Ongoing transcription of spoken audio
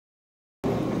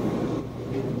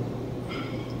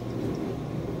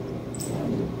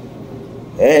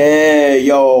Hey,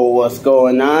 yo, what's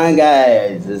going on,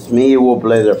 guys? It's me,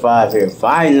 WolfBlazer5 here.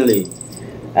 Finally,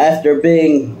 after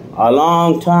being a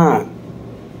long time,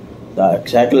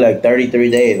 exactly like 33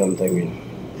 days, I'm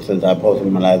thinking, since I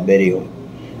posted my last video,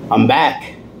 I'm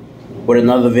back with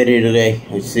another video today.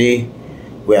 And see,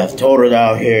 we have Total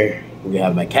out here. We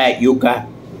have my cat, Yuka,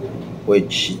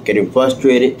 which is getting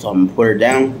frustrated, so I'm gonna put her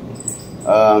down.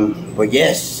 But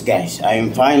yes, guys,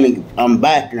 I'm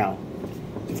back now.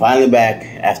 Finally back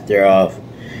after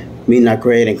me not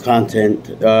creating content.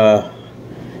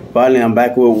 Finally I'm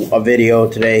back with a video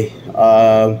today.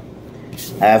 I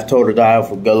have Total dial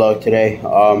for good luck today.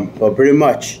 But pretty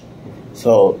much,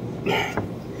 so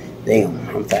damn,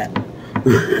 I'm fat.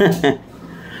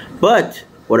 But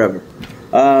whatever.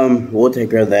 We'll take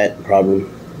care of that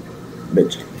problem,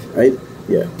 bitch. Right?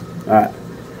 Yeah.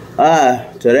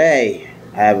 Alright. Today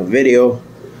I have a video.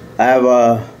 I have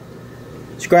a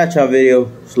scratch off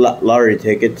video, lottery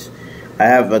tickets. I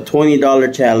have a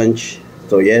 $20 challenge.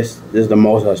 So yes, this is the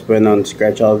most I spent on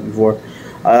scratch off before.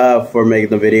 For making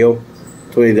the video,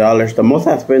 $20. The most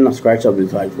I spent on scratch off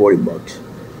is like 40 bucks.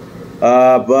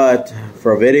 But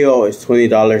for a video, it's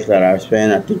 $20 that I've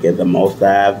spent. I think it's the most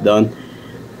I have done.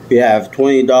 We have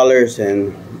 $20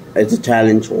 and it's a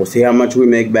challenge. We'll see how much we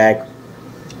make back,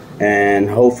 and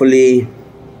hopefully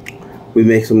we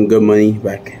make some good money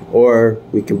back, or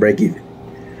we can break even.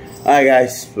 Alright,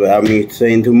 guys, without me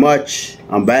saying too much,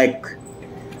 I'm back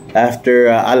after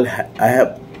I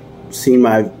have seen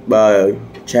my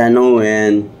channel,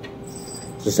 and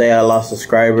to say I lost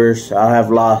subscribers. I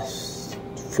have lost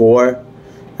 4.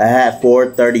 I had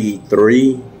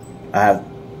 433. I have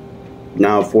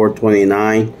now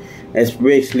 429. It's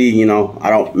basically, you know, I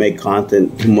don't make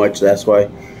content too much. That's why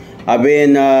I've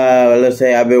been let's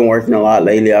say I've been working a lot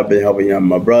lately. I've been helping out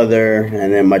my brother,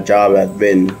 and then my job has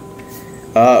been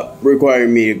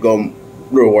requiring me to go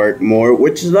to work more,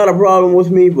 which is not a problem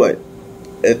with me, but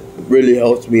it really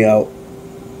helps me out,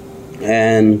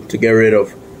 and to get rid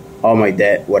of all my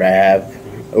debt, what I have,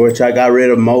 which I got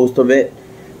rid of most of it,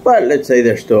 but let's say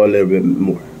there's still a little bit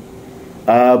more.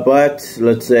 But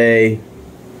let's say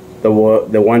the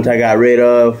ones I got rid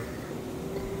of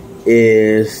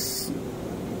is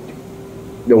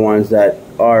the ones that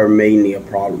are mainly a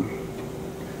problem.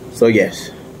 So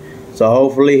yes, so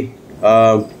hopefully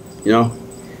you know,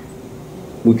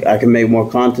 I can make more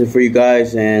content for you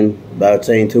guys. And without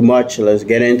saying too much, let's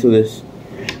get into this.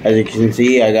 As you can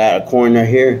see, I got a coin right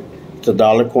here. It's a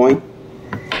 $1 coin,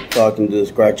 so I can do the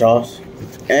scratch offs.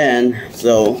 And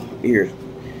so here's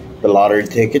the lottery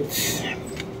tickets.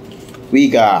 We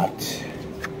got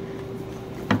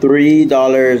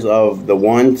 $3 of the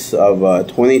ones of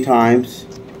 20 times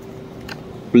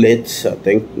Blitz, I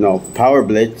think. No, Power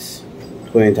Blitz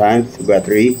 20 times. We got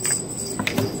 3.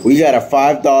 We got a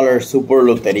 $5 Super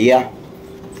Loteria.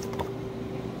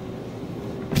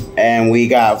 And we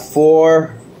got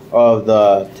 4 of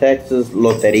the Texas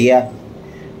Loteria.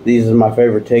 These are my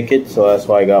favorite tickets, so that's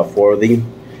why I got 4 of them.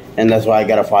 And that's why I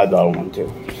got a $5 one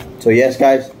too. So yes,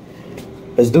 guys,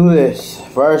 let's do this.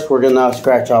 First, we're gonna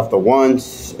scratch off the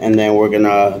ones, and then we're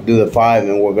gonna do the 5,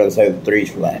 and we're gonna save the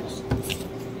 3s for last,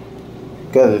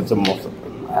 because it's the most of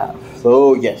them I have.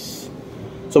 So yes.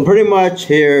 So pretty much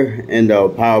here in the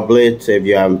Power Blitz, if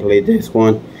you haven't played this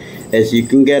one, is you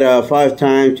can get 5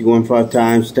 times, you win 5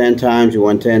 times, 10 times, you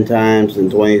win 10 times,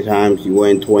 and 20 times, you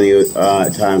win 20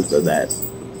 times of that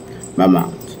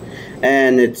amount.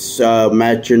 And it's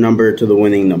match your number to the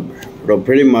winning number. So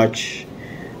pretty much,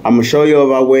 I'm going to show you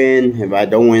if I win. If I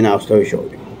don't win, I'll still show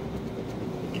you.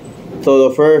 So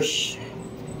the first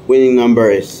winning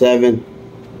number is 7,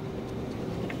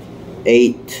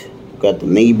 8, got the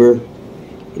neighbor,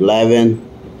 11.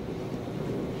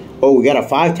 Oh, we got a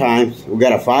 5 times. We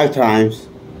got a 5 times.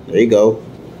 There you go.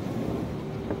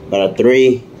 Got a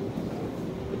 3.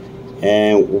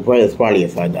 And it's probably a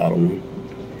 $5 one.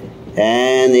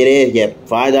 And it is, yeah,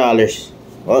 $5.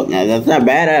 Well, now that's not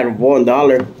bad out of $1.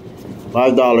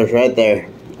 $5 right there.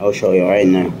 I'll show you right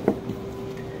now.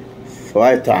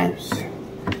 5 times.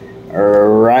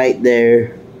 Right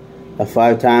there. A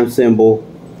 5 times symbol.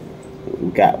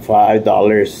 We got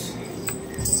 $5.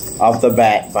 Off the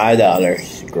bat,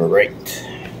 $5. Great.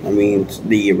 That means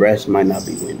the rest might not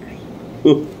be winners.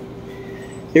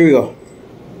 Here we go.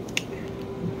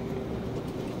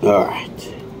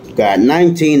 Alright. Got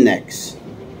 19 next.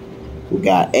 We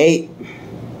got 8,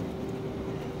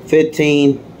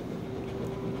 15,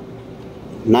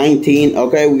 19.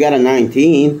 Okay, we got a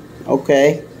 19.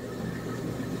 Okay.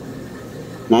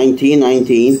 19,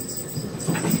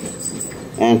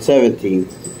 and 17.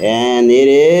 And it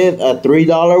is a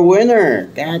 $3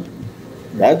 winner.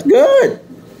 That's good.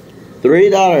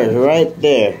 $3 right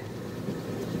there.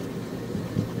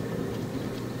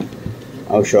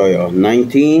 I'll show you.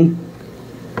 19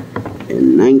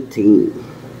 and 19.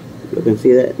 You can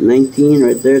see that 19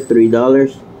 right there.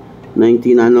 $3.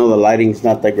 19. I know the lighting's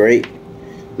not that great.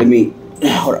 Let me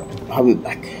hold up. I'll be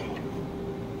back.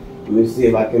 Let me see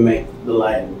if I can make the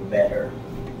lighting better.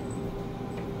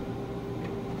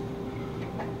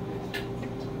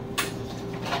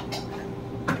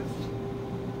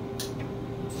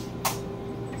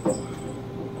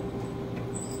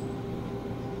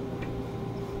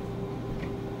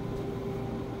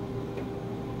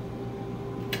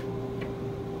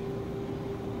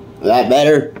 Is that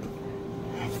better?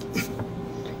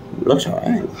 Looks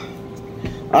alright.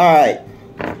 Alright.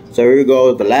 So here we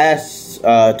go. The last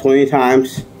 20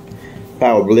 times.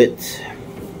 Power Blitz.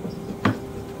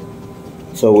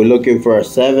 So we're looking for a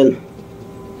 7.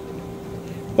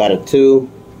 Got a 2.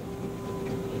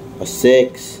 A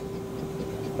 6.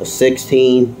 A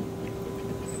 16.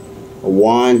 A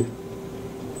 1.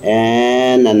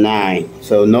 And a 9.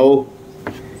 So no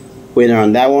winner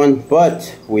on that one,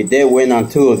 but we did win on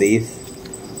 2 of these.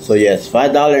 So yes,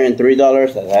 $5 and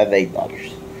 $3. I have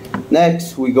 $8.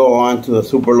 Next, we go on to the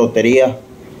Super Loteria.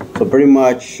 So pretty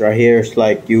much right here, it's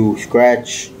like you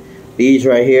scratch these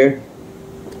right here,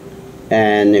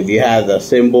 and if you have the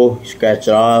symbol, you scratch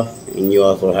it off, and you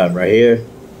also have right here.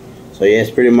 So yes,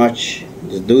 pretty much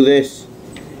just do this.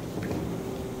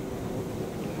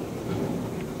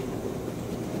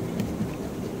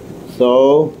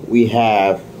 So we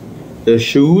have the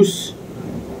shoes.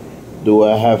 Do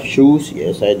I have shoes?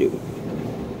 Yes, I do.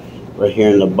 Right here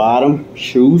in the bottom,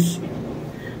 shoes.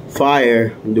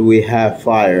 Fire. Do we have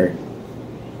fire?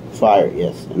 Fire,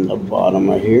 yes, in the bottom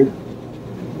right here.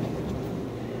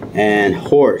 And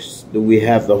horse. Do we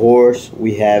have the horse?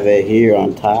 We have it here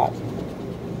on top.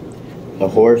 The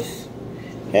horse.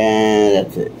 And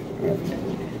that's it.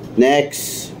 Right.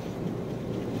 Next,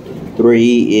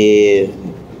 3 is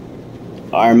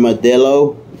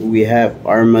armadillo. We have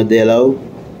armadillo.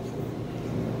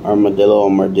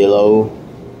 Armadillo.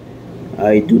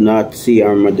 I do not see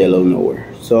armadillo nowhere.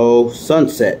 So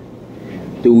sunset.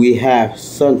 Do we have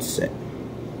sunset?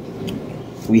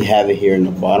 We have it here in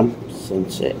the bottom.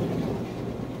 Sunset.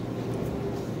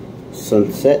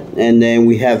 Sunset. And then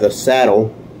we have the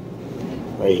saddle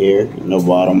right here in the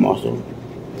bottom also.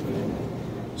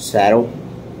 Saddle.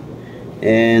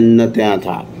 And nothing on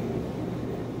top.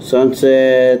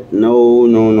 Sunset. No.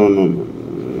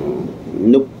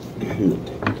 Nope.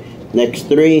 Next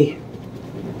 3.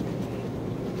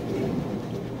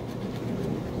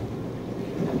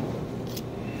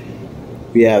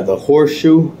 We have the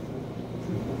horseshoe,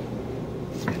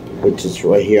 which is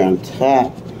right here on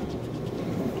top.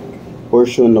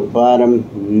 Horseshoe in the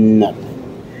bottom,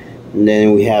 nothing. And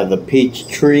then we have the peach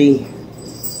tree,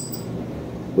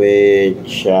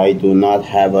 which I do not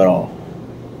have at all.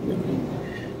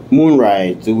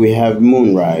 Moonrise. Do we have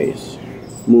moonrise?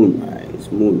 Moonrise.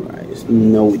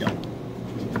 No, we don't.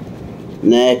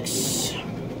 Next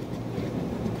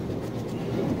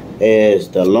is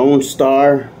the Lone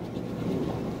Star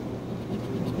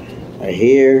right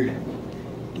here,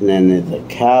 and then there's a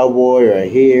cowboy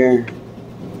right here.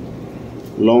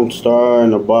 Lone Star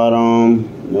in the bottom,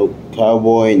 nope.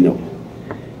 Cowboy, no.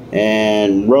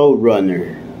 And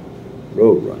Roadrunner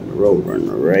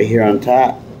right here on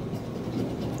top.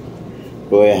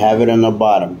 Do we have it on the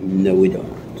bottom? No, we don't.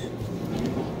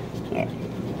 All right.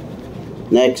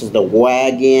 Next is the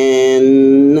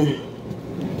wagon.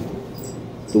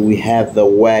 Do we have the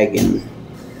wagon?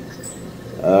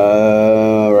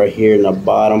 Right here in the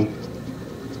bottom.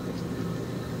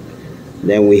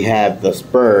 Then we have the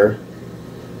spur.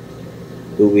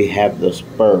 Do we have the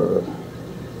spur?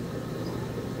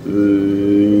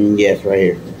 Yes, right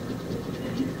here.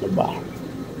 The bottom.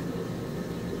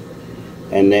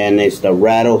 And then it's the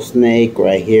rattlesnake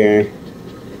right here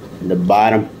in the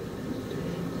bottom.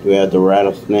 Do we have the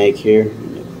rattlesnake here?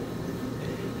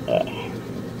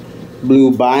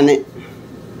 Blue bonnet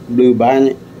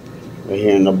right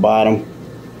here in the bottom.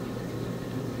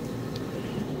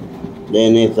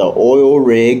 Then it's the oil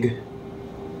rig,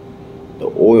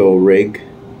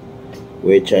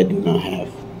 which I do not have.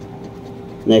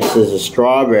 Next is the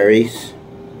strawberries.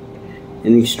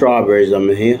 Any strawberries on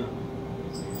here?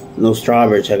 No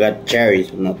strawberries. I got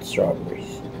cherries, but not the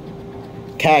strawberries.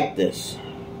 Cactus.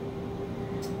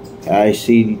 I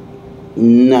see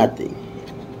nothing.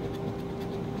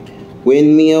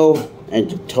 Windmill and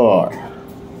guitar.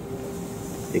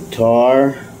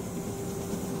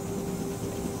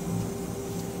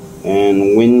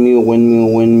 And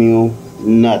windmill,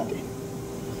 nothing.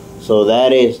 So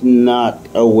that is not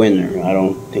a winner, I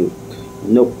don't think.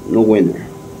 Nope, no winner.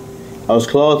 I was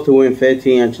close to win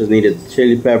 15. I just needed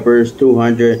chili peppers,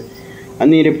 200. I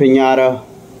needed piñata.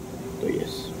 So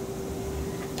yes.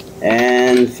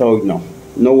 And so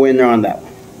no winner on that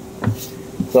one.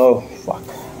 So fuck.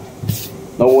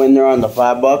 No winner on the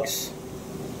 $5.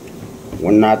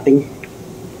 We're nothing.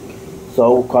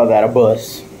 So we'll call that a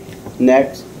bus.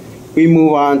 Next, we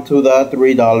move on to the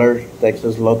 $3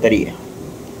 Texas Loteria.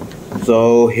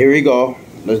 So here we go.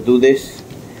 Let's do this,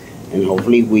 and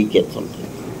hopefully we get something.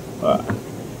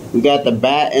 We got the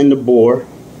bat and the boar.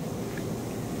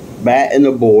 Bat and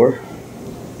the boar,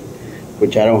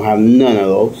 which I don't have none of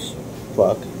those.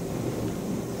 Fuck.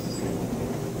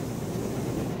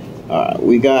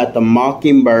 We got the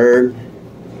mockingbird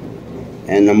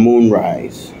and the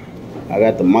moonrise. I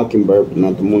got the mockingbird, but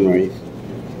not the moonrise.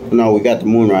 No, we got the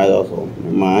moonrise also.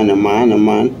 Never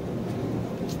mind.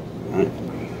 Alright.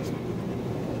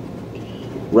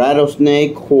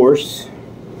 Rattlesnake, horse.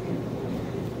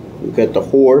 We got the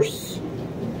horse.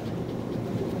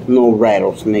 No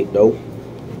rattlesnake though.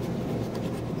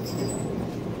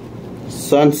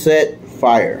 Sunset,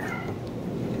 fire.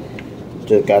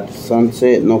 Just got the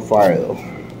sunset, no fire though.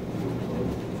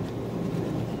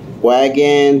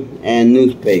 Wagon and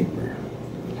newspaper.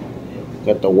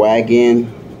 Got the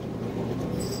wagon.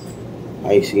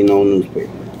 I see no newspaper.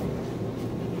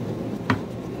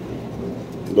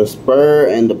 The spur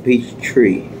and the peach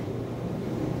tree.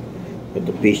 Got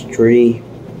the peach tree.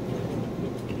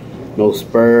 No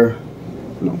spur.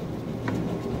 No.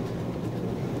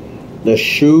 The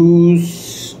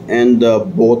shoes and the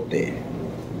bote.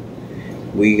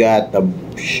 We got the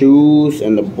shoes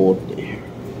and the bote.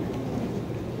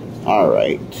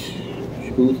 Alright.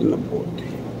 Shoes and the bote.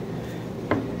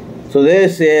 So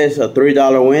this is a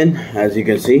 $3 win, as you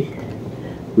can see.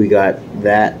 We got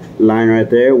that line right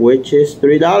there, which is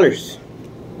 $3.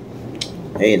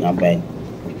 Hey, not bad.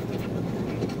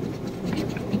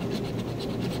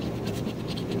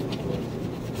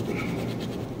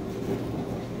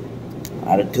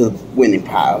 Added to the winning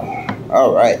pile.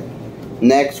 Alright.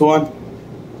 Next one.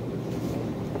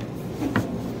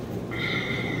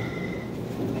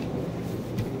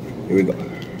 Here we go.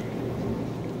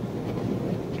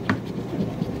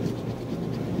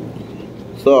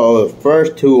 So the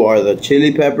first two are the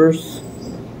chili peppers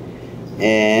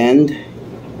and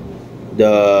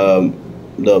the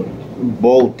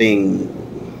bowl thing.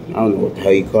 I don't know what the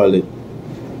hell you call it.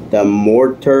 The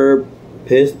mortar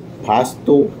pestle. I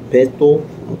don't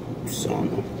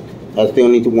know. That's the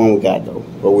only one we got though.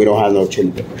 But we don't have no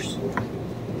chili peppers.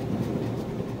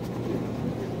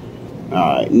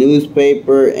 Alright,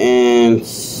 newspaper and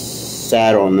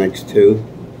saddle next to.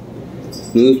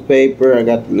 Newspaper, I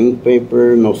got the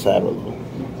newspaper, no saddle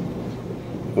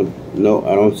though. No,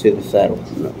 I don't see the saddle.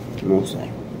 No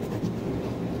saddle.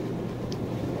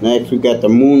 Next we got the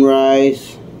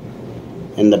moonrise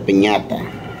and the piñata.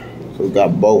 So we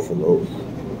got both of those.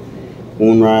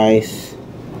 Moonrise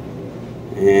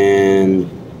and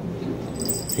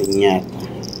piñata.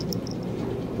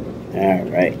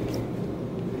 Alright.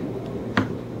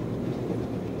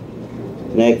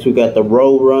 Next we got the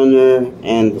roadrunner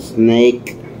and the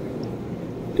snake.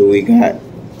 We got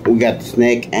the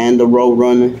snake and the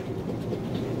roadrunner.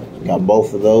 Got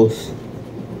both of those.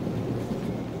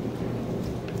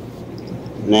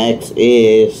 Next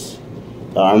is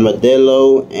the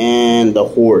armadillo and the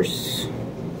horse.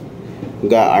 We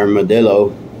got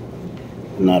armadillo,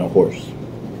 not a horse.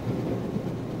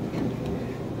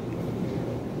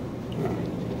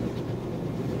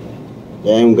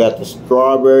 Then we got the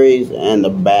strawberries and the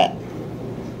bat.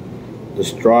 The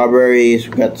strawberries,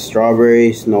 we got the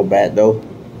strawberries, no bat though.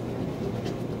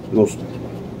 No,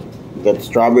 we got the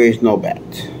strawberries, no bat.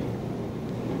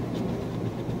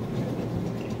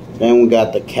 Then we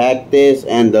got the cactus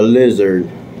and the lizard.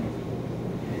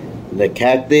 The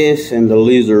cactus and the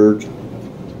lizard.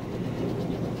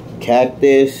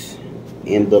 Cactus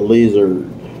and the lizard.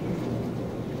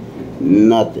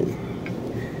 Nothing.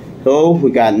 So we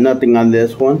got nothing on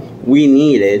this one. We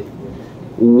needed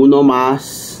uno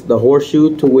más, the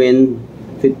horseshoe, to win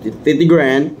 50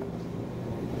 grand,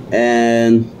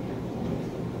 and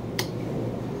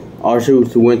our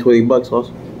shoes to win 20 bucks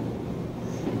also.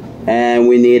 And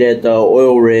we needed the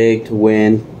oil rig to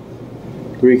win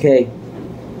 3K.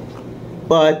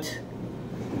 But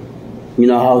you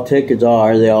know how tickets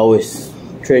are, they always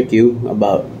trick you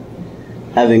about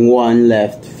having one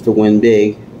left to win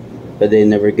big, but they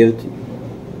never give it to you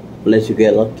unless you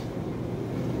get lucky.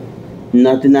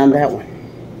 Nothing on that one.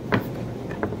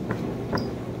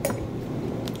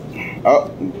 Oh,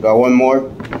 got one more.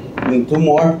 I mean, two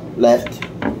more left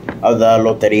of the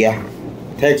Loteria.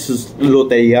 Texas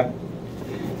Loteria.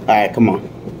 Alright, come on.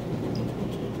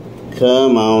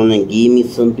 Come on and give me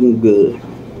something good.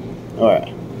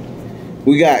 Alright.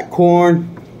 We got corn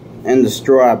and the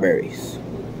strawberries.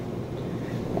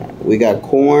 We got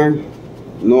corn,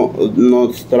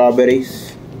 no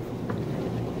strawberries.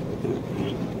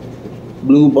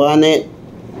 Blue bonnet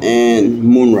and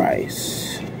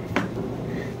moonrise.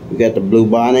 We got the blue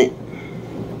bonnet.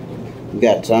 We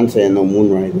got sunset and no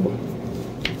moonrise though.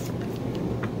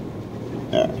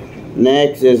 Alright.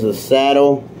 Next is the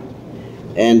saddle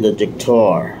and the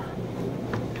guitar.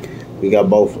 We got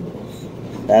both of those.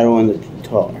 Saddle and the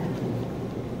guitar.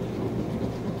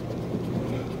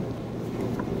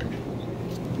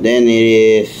 Then it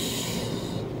is,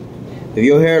 if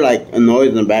you hear like a noise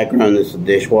in the background, it's the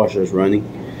dishwasher's running.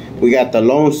 We got the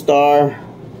Lone Star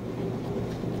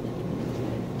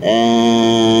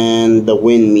and the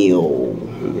windmill.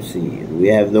 Let me see. We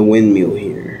have the windmill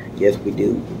here. Yes, we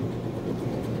do.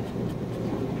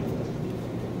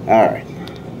 Alright.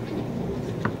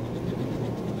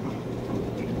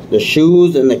 The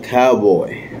shoes and the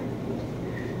cowboy.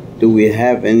 Do we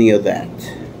have any of that?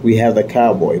 We have the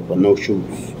cowboy, but no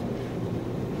shoes.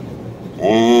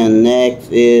 And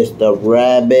next is the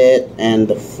rabbit and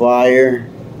the fire.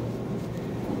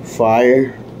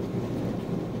 Fire.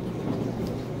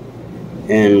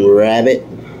 And rabbit.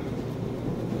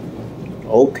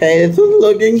 Okay, this one's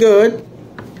looking good.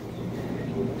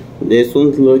 This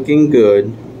one's looking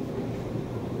good.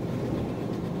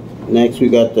 Next we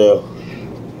got the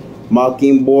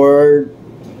mockingbird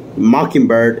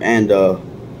and the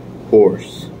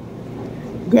horse.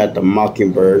 Got the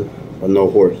mockingbird, but no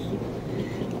horse.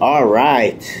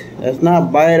 Alright, that's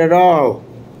not bad at all.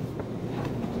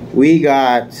 We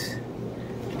got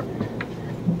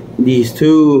these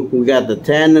two. We got the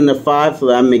 10 and the 5, so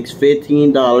that makes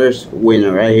 $15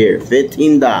 winner right here.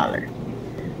 $15.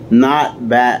 Not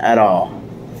bad at all.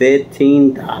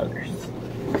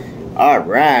 $15.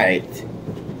 Alright.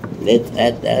 Let's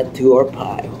add that to our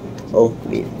pile of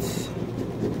bits.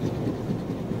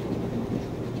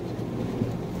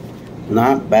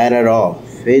 Not bad at all.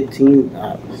 $15.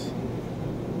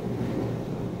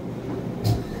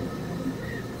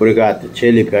 Would have got the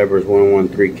chili peppers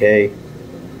 113K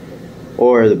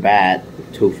or the bat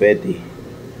 250.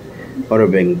 Would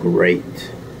have been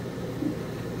great.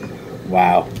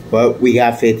 Wow. But we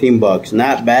got 15 bucks.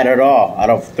 Not bad at all.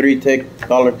 Out of $3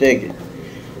 ticket.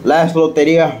 Last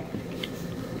loteria.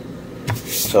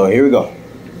 So here we go.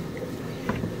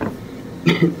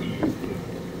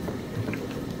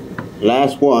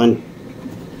 Last one.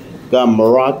 Got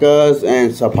maracas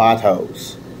and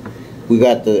zapatos. We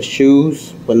got the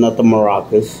shoes, but not the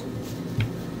maracas.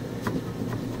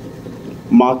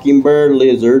 Mockingbird,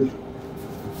 lizard.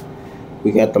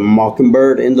 We got the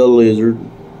mockingbird and the lizard.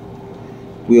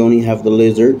 We only have the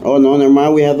lizard. Oh no, never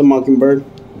mind. We have the mockingbird.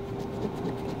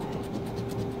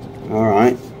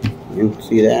 Alright. You can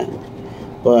see that.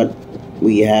 But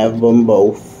we have them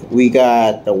both. We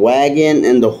got the wagon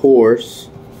and the horse.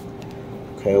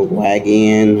 Okay,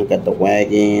 wagon. I got the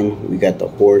wagon. We got the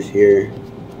horse here.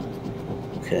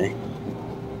 Okay.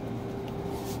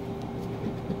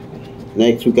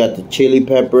 Next, we got the chili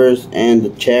peppers and the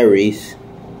cherries.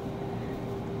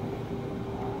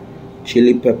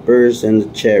 Chili peppers and the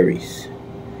cherries.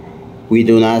 We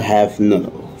do not have none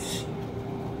of those.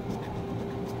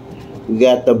 We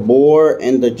got the boar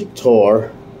and the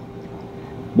guitar.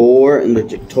 Boar and the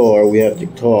guitar. We have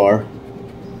guitar.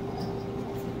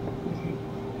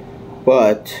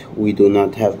 But we do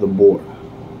not have the boar.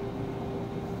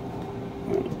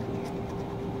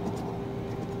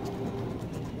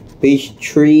 Peach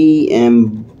tree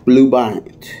and blue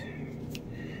bonnet.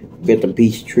 We get the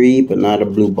peach tree, but not a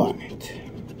blue bonnet.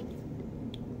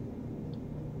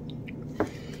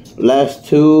 Last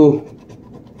two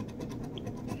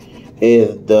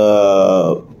is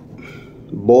the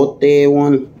bote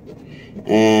one,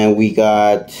 and we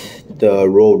got the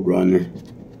Roadrunner,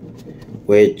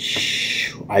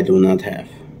 which I do not have.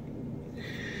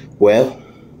 Well,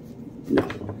 no,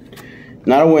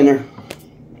 not a winner.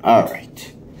 All right.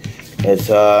 Let's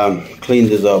clean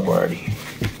this up already,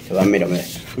 because I made a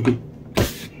mess.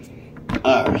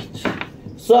 Alright.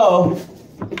 So,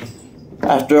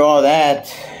 after all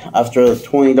that, after the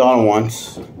 $20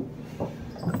 ones,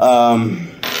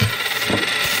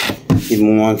 give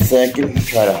me 1 second.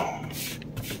 Try to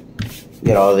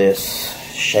get all this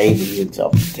shavings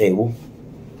off the table.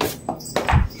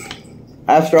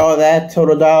 After all that,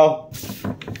 total doll,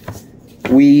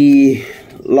 we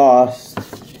lost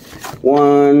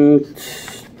 1,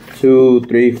 2,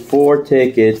 3, 4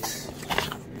 tickets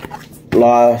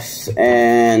lost,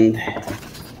 and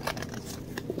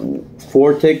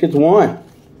 4 tickets won.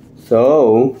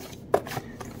 So,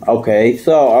 okay,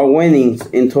 so our winnings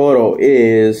in total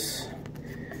is,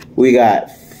 we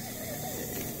got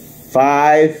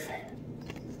 5,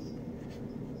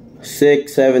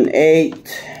 6, 7,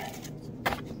 8,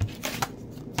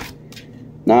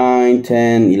 9,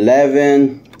 10,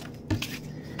 11,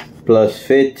 plus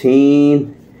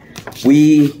 15.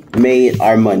 We made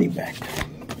our money back.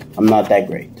 I'm not that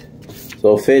great.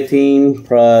 So 15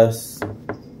 plus,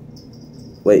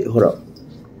 wait, hold up.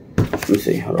 Let me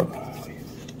see, hold up.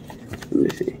 Let me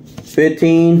see.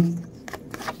 15,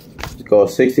 let's go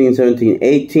 16, 17,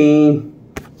 18.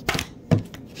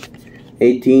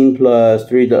 18 plus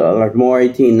 $3 more,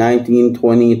 18, 19,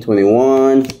 20,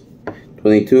 21,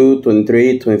 22,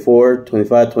 23, 24,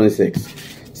 25, 26.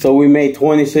 So we made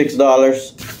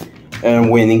 $26 in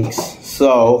winnings.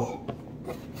 So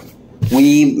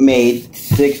we made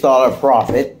 $6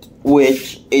 profit,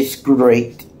 which is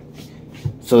great.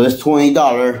 So this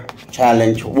 $20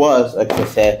 challenge was a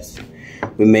success.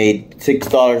 We made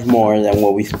 $6 more than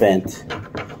what we spent.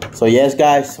 So yes,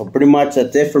 guys, so pretty much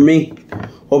that's it for me.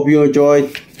 Hope you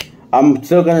enjoyed. I'm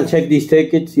still gonna check these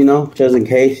tickets, you know, just in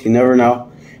case. You never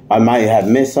know. I might have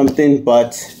missed something,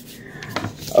 but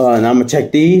and I'm gonna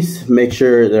check these, make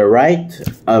sure they're right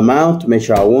amount, make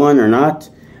sure I won or not.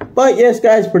 But yes,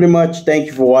 guys, pretty much thank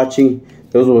you for watching.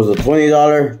 This was a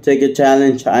 $20 ticket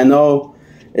challenge. I know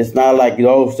it's not like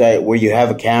those that where you have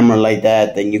a camera like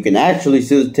that, then you can actually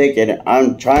see the ticket.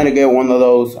 I'm trying to get one of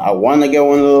those. I want to get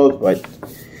one of those, but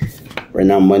right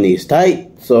now money is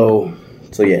tight. So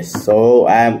yes, so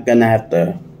I'm gonna have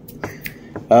to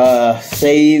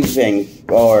save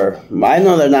or I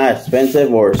know they're not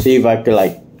expensive, or see if I could,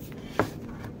 like,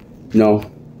 you know,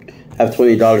 have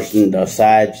 $20 in the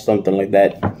side, something like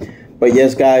that. But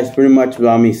yes, guys, pretty much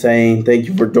without me saying, thank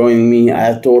you for joining me. I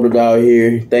have Totodile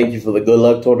here. Thank you for the good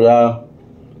luck, Totodile.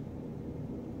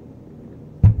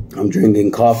 I'm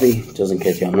drinking coffee, just in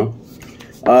case y'all know.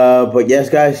 But yes,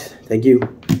 guys, thank you.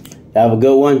 Have a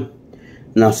good one,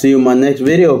 and I'll see you in my next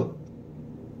video.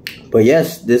 But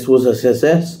yes, this was a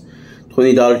success,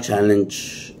 $20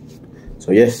 challenge.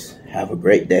 So yes, have a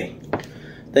great day.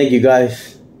 Thank you,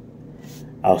 guys.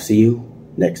 I'll see you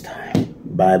next time.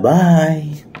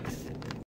 Bye-bye.